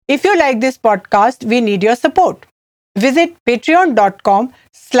If you like this podcast, we need your support. Visit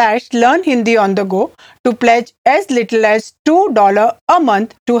patreon.com/learn Hindi on the go to pledge as little as $2 a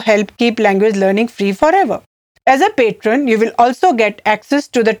month to help keep language learning free forever. As a patron, you will also get access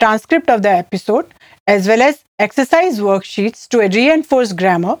to the transcript of the episode as well as exercise worksheets to reinforce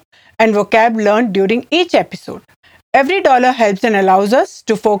grammar and vocab learned during each episode. Every dollar helps and allows us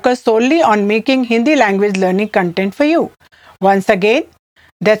to focus solely on making Hindi language learning content for you. Once again,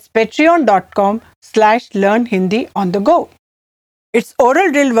 that's patreon.com/learn Hindi on the go. It's Oral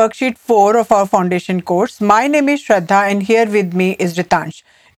Drill Worksheet 4 of our foundation course. My name is Shraddha and here with me is Ritansh.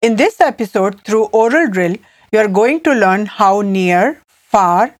 In this episode, through Oral Drill, you are going to learn how near,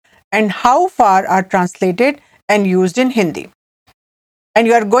 far, and how far are translated and used in Hindi.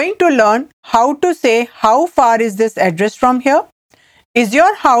 And you are going to learn how to say how far is this address from here? Is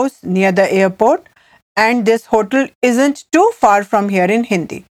your house near the airport? And this hotel isn't too far from here in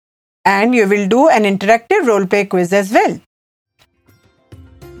Hindi. And you will do an interactive role play quiz as well.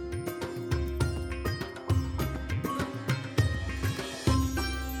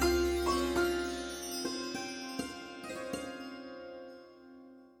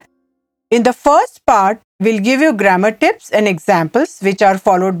 In the first part, we'll give you grammar tips and examples which are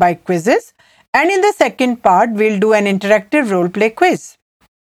followed by quizzes. And in the second part, we'll do an interactive role play quiz.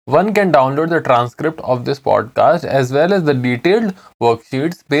 One can download the transcript of this podcast as well as the detailed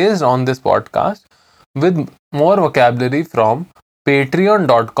worksheets based on this podcast with more vocabulary from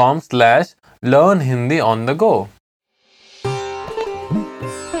patreon.com/learn Hindi on the go.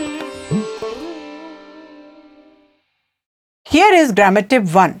 Here is grammar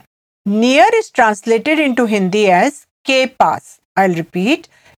tip 1. Near is translated into Hindi as ke paas. I'll repeat,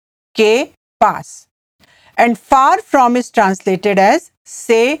 ke paas. And far from is translated as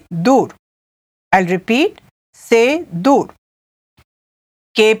se dur. I'll repeat, se dur.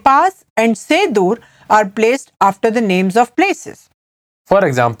 Ke paas and se dur are placed after the names of places. For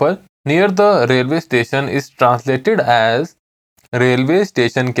example, near the railway station is translated as railway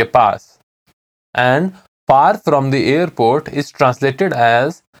station ke paas, and far from the airport is translated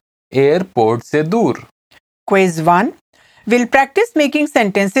as airport se dur. Quiz 1. We'll practice making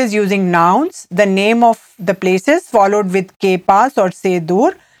sentences using nouns, the name of the places followed with ke paas or se dur,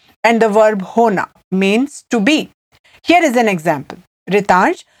 and the verb hona means to be. Here is an example.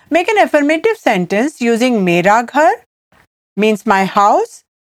 Ritansh, make an affirmative sentence using mera ghar means my house,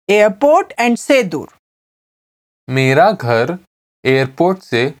 airport and se dur. मेरा घर airport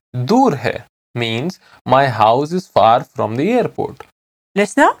से दूर है means my house is far from the airport.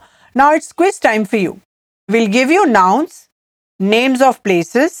 Listener, now it's quiz time for you. We'll give you nouns, names of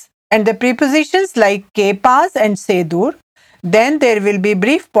places, and the prepositions like ke paas and se dur. Then there will be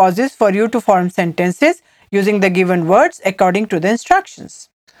brief pauses for you to form sentences using the given words according to the instructions.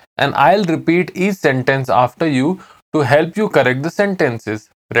 And I'll repeat each sentence after you to help you correct the sentences.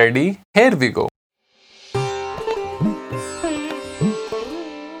 Ready? Here we go.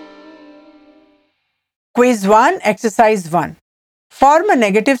 Quiz 1, Exercise 1. Form a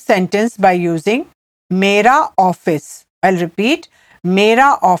negative sentence by using mera office. I'll repeat,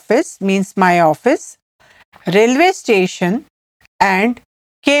 mera office means my office, railway station and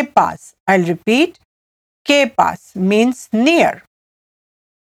ke paas. I'll repeat, ke paas means near.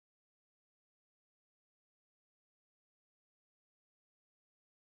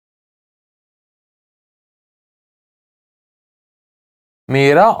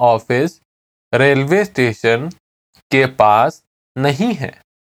 मेरा office railway station के पास नहीं है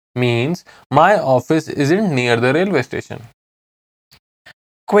means my office isn't near the railway station.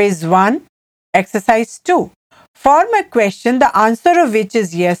 Quiz 1, Exercise 2. Form a question, the answer of which is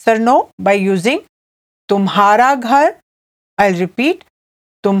yes or no by using tumhara ghar. I'll repeat,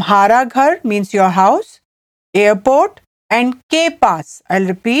 tumhara ghar means your house, airport and ke paas. I'll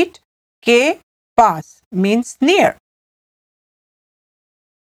repeat, ke paas means near.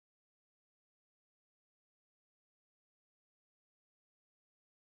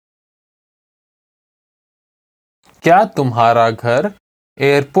 क्या तुम्हारा घर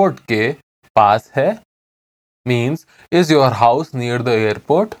airport के पास है means is your house near the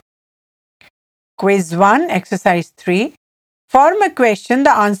airport? Quiz 1, Exercise 3. Form a question,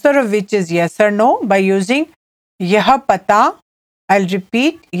 the answer of which is yes or no by using yah pata. I'll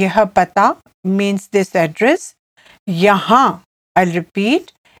repeat, yah pata means this address. Yahan, I'll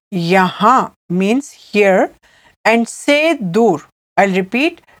repeat, yahan means here. And se dur, I'll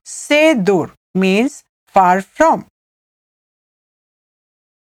repeat, se dur means far from.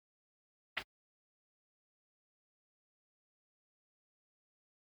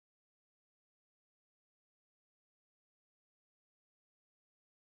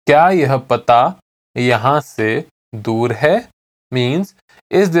 क्या यह पता यहाँ से दूर है? Means,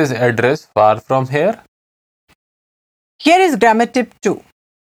 is this address far from here? Here is grammar tip 2.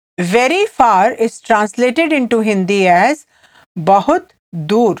 Very far is translated into Hindi as बहुत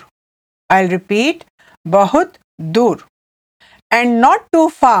दूर. I'll repeat, बहुत दूर. And not too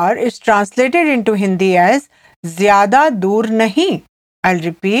far is translated into Hindi as ज़्यादा दूर नहीं. I'll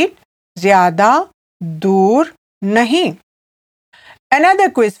repeat, ज़्यादा दूर नहीं. Another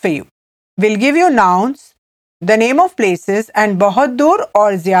quiz for you. We'll give you nouns, the name of places and बहुत दूर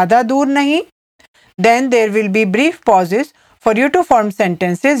और ज़्यादा दूर नहीं. Then there will be brief pauses for you to form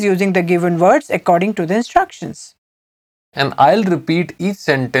sentences using the given words according to the instructions. And I'll repeat each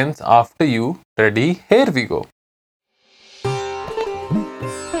sentence after you. Ready? Here we go.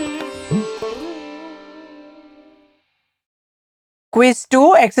 Quiz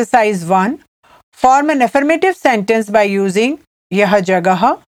 2, exercise 1. Form an affirmative sentence by using यह जगह.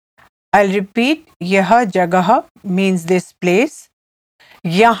 I'll repeat, यह जगह means this place.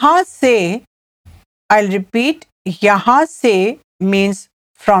 यहाँ से, I'll repeat, यहाँ से means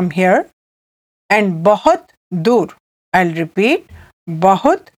from here. And बहुत दूर, I'll repeat,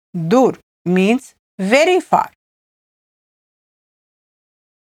 बहुत दूर means very far.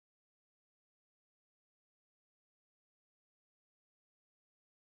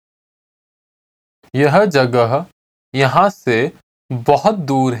 यह जगह यहाँ से बहुत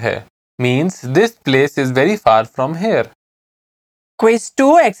दूर है. Means this place is very far from here. Quiz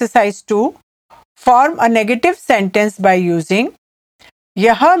 2, exercise 2. Form a negative sentence by using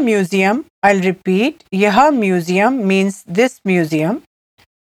यह museum. I'll repeat, यह museum means this museum.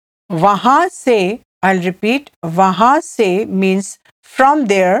 वहाँ से, I'll repeat, वहाँ से means from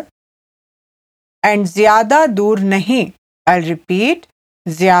there. And ज़्यादा दूर नहीं, I'll repeat,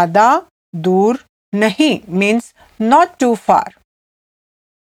 ज़्यादा दूर नहीं means not too far.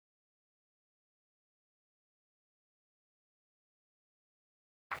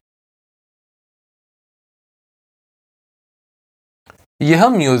 यह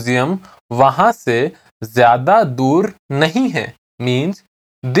म्यूजियम वहाँ से ज़्यादा दूर नहीं है. Means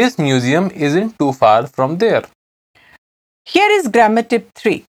this museum isn't too far from there. Here is grammar tip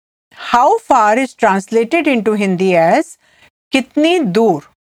 3. How far is translated into Hindi as कितनी दूर.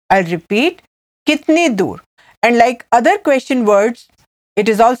 I'll repeat, कितनी दूर. And like other question words, it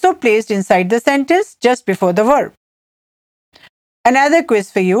is also placed inside the sentence just before the verb. Another quiz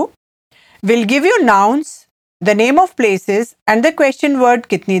for you. We'll give you nouns, the name of places and the question word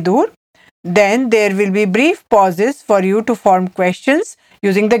kitni dur. Then there will be brief pauses for you to form questions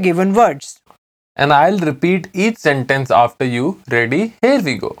using the given words. And I'll repeat each sentence after you. Ready? Here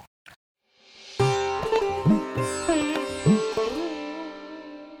we go.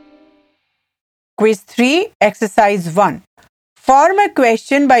 Quiz 3, exercise 1. Form a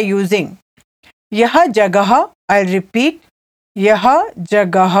question by using यह जगह. I'll repeat, यह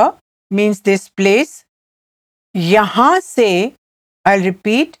जगह means this place. यहाँ से, I'll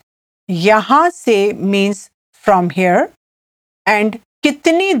repeat, यहाँ से means from here. And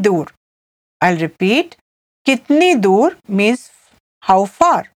कितनी दूर, I'll repeat, कितनी दूर means how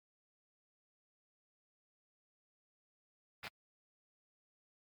far.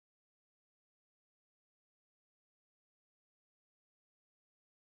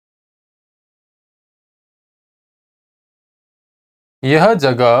 यह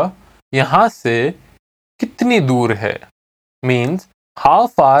जगह यहाँ से कितनी दूर है. Means how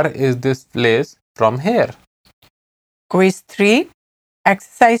far is this place from here. Quiz 3,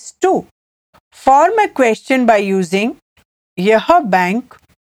 exercise 2. Form a question by using यह bank.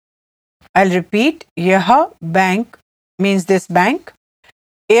 I'll repeat, यह bank means this bank.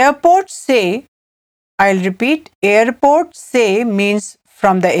 Airport से, I'll repeat, airport से means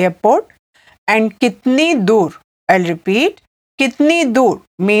from the airport. And कितनी दूर, I'll repeat, कितनी दूर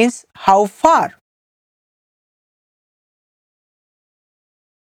means how far.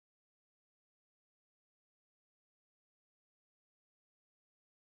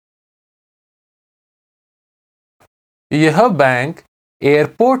 यह bank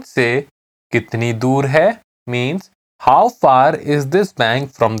airport से कितनी दूर है. Means how far is this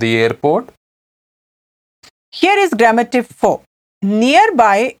bank from the airport. Here is grammar tip 4.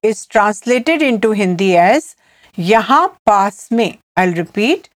 Nearby is translated into Hindi as यहाँ पास में. I'll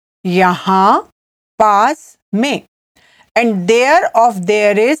repeat, यहाँ पास में. And there of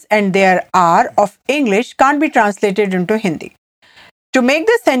there is and there are of English can't be translated into Hindi. To make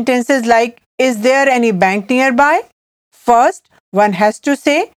the sentences like is there any bank nearby? First, one has to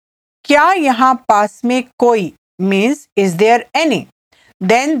say क्या यहाँ पास में कोई means is there any.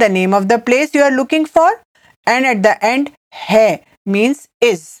 Then the name of the place you are looking for and at the end है means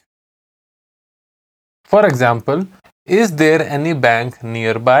is. For example, is there any bank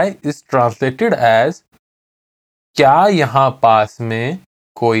nearby is translated as क्या यहाँ पास में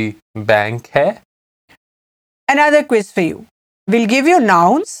कोई bank है? Another quiz for you. We'll give you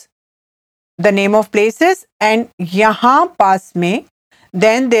nouns, the name of places, and yahan paas mein.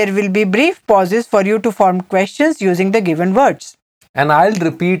 Then there will be brief pauses for you to form questions using the given words. And I'll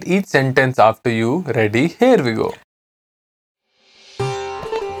repeat each sentence after you. Ready? Here we go.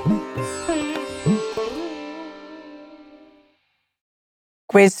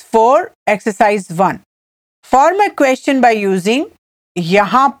 Quiz 4, exercise 1. Form a question by using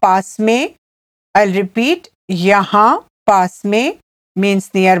yahan paas mein. I'll repeat, yahan paas mein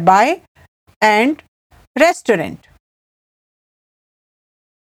means nearby and restaurant.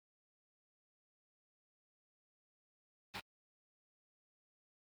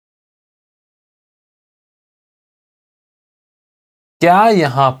 क्या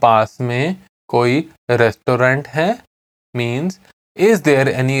यहाँ पास में कोई restaurant है? Means, is there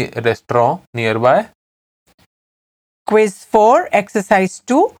any restaurant nearby? Quiz 4, exercise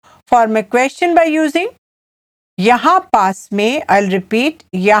 2. Form a question by using yahan paas mein. I'll repeat,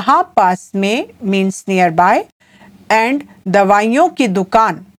 yahan paas mein means nearby and दवाइयों की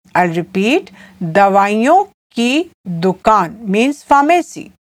दुकान. I'll repeat, दवाइयों की दुकान means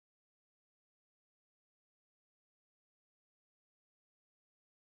pharmacy.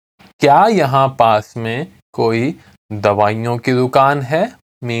 क्या यहाँ पास में कोई दवाइयों की दुकान है?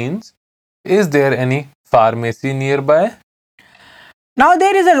 Means, is there any pharmacy nearby? Now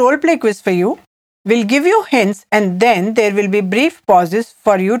there is a role play quiz for you. We'll give you hints and then there will be brief pauses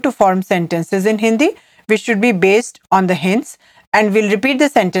for you to form sentences in Hindi which should be based on the hints, and we'll repeat the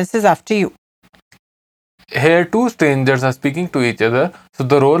sentences after you. Here two strangers are speaking to each other, so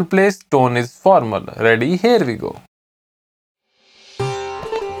the role play's tone is formal. Ready? Here we go.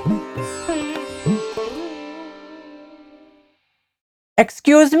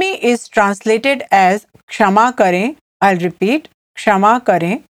 Excuse me is translated as क्षमा करें. I'll repeat, क्षमा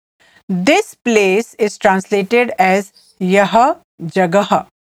करें. This place is translated as यह जगह.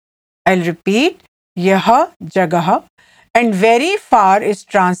 I'll repeat, यह जगह. And very far is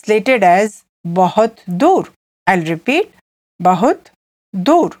translated as बहुत दूर. I'll repeat, बहुत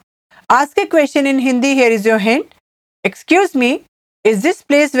दूर. Ask a question in Hindi. Here is your hint. Excuse me, is this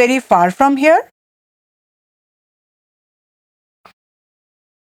place very far from here?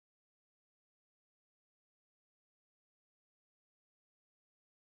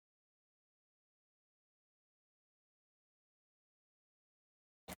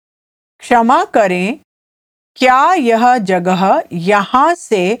 क्षमा करें, क्या यह जगह यहाँ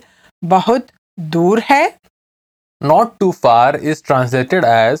से बहुत दूर है? Not too far is translated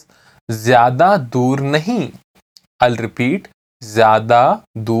as ज़्यादा दूर नहीं. I'll repeat, ज़्यादा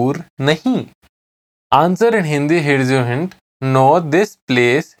दूर नहीं. Answer in Hindi. Here's your hint. No, this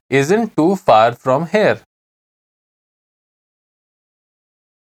place isn't too far from here.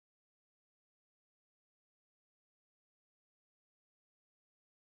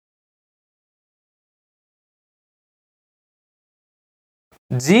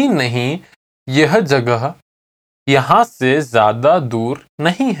 जी नहीं, यह जगह यहाँ से ज़्यादा दूर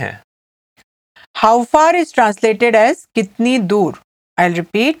नहीं है. How far is translated as कितनी दूर? I'll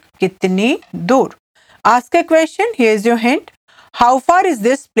repeat, कितनी दूर. Ask a question. Here's your hint. How far is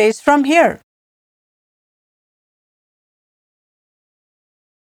this place from here?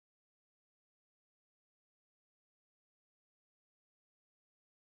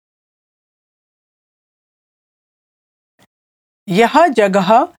 यह जगह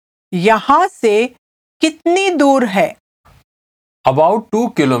यहाँ से कितनी दूर है? About 2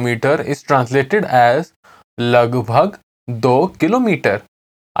 kilometer is translated as लगभग 2 किलोमीटर.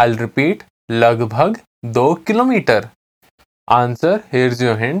 I'll repeat, लगभग 2 kilometre. Answer, here's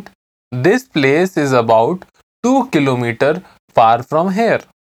your hint. This place is about 2 kilometer far from here.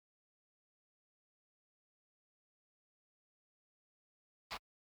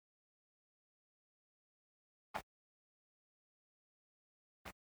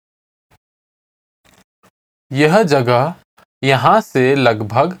 यह जगह यहाँ से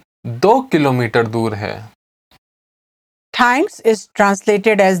लगभग 2 किलोमीटर दूर है. Thanks is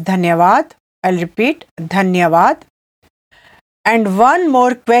translated as धन्यवाद. I'll repeat, धन्यवाद. And one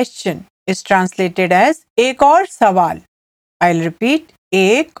more question is translated as एक और सवाल. I'll repeat,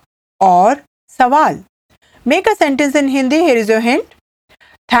 एक और सवाल. Make a sentence in Hindi. Here is your hint.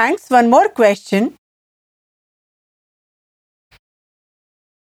 Thanks, one more question.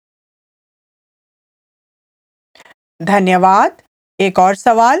 धन्यवाद, एक और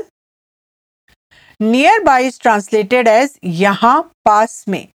सवाल. Nearby is translated as yahan paas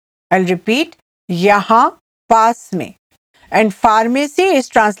mein. I'll repeat, yahan paas mein. And pharmacy is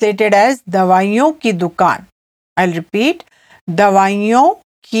translated as दवाइयों की दुकान. I'll repeat, दवाइयों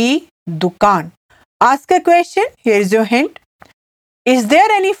की दुकान. Ask a question. Here is your hint. Is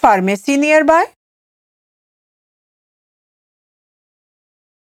there any pharmacy nearby?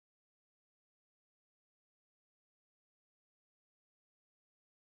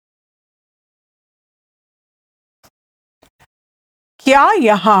 क्या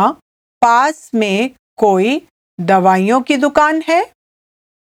यहाँ पास में कोई दवाइयों की दुकान है?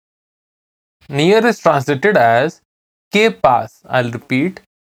 Near is translated as के पास. I'll repeat,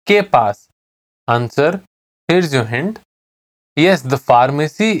 के पास. Answer. Here's your hint. Yes, the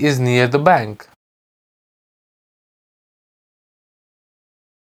pharmacy is near the bank.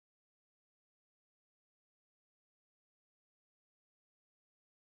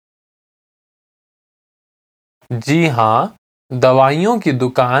 जी हाँ, दवाइयों की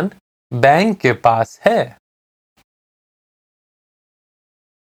दुकान बैंक के पास है.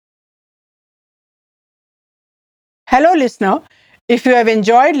 Hello listener, if you have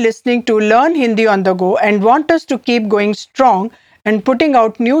enjoyed listening to Learn Hindi on the Go and want us to keep going strong and putting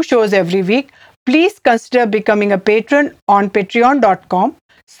out new shows every week, please consider becoming a patron on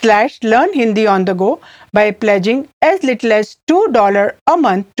patreon.com/Learn Hindi on the Go by pledging as little as $2 a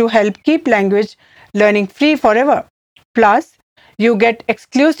month to help keep language learning free forever. Plus, you get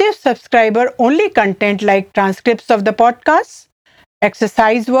exclusive subscriber only content like transcripts of the podcasts,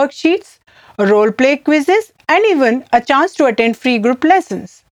 exercise worksheets, role play quizzes, and even a chance to attend free group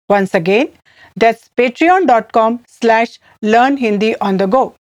lessons. Once again, that's patreon.com/Learn Hindi on the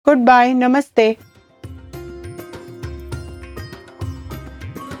Go. Goodbye. Namaste.